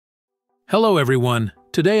Hello everyone,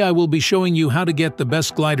 today I will be showing you how to get the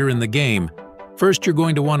best glider in the game. First you're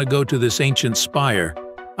going to want to go to this ancient spire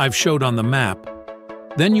I've showed on the map.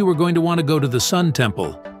 Then you are going to want to go to the Sun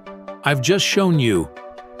Temple. I've just shown you.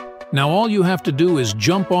 Now all you have to do is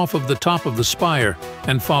jump off of the top of the spire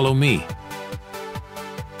and follow me.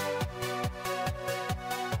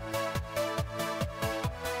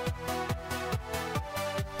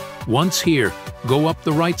 Once here, go up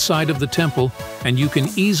the right side of the temple and you can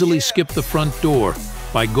easily skip the front door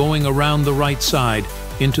by going around the right side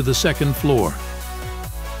into the second floor.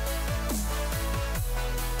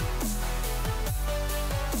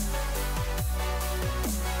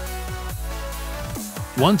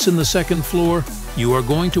 Once in the second floor, you are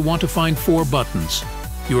going to want to find 4 buttons.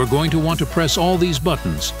 You are going to want to press all these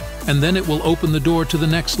buttons, and then it will open the door to the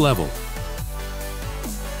next level.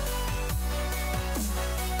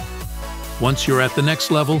 Once you're at the next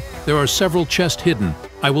level, there are several chests hidden.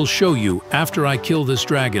 I will show you after I kill this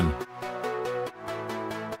dragon.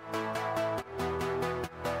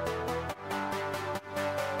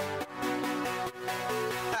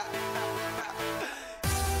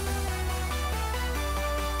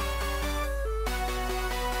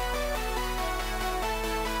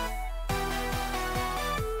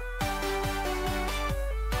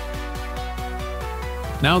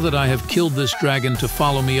 Now that I have killed this dragon to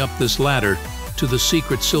follow me up this ladder to the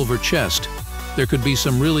secret silver chest, there could be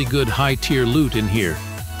some really good high-tier loot in here.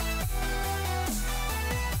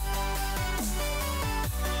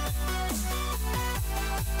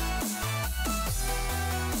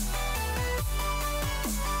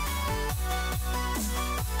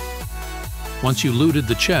 Once you looted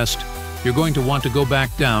the chest, you're going to want to go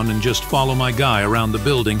back down and just follow my guy around the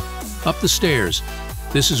building, up the stairs.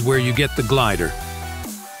 This is where you get the glider.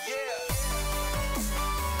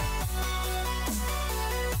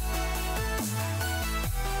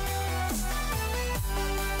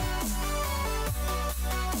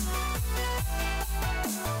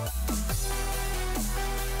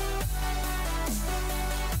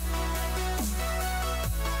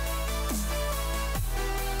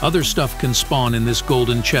 Other stuff can spawn in this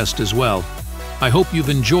golden chest as well. I hope you've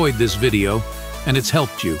enjoyed this video and it's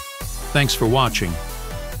helped you. Thanks for watching.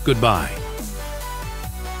 Goodbye.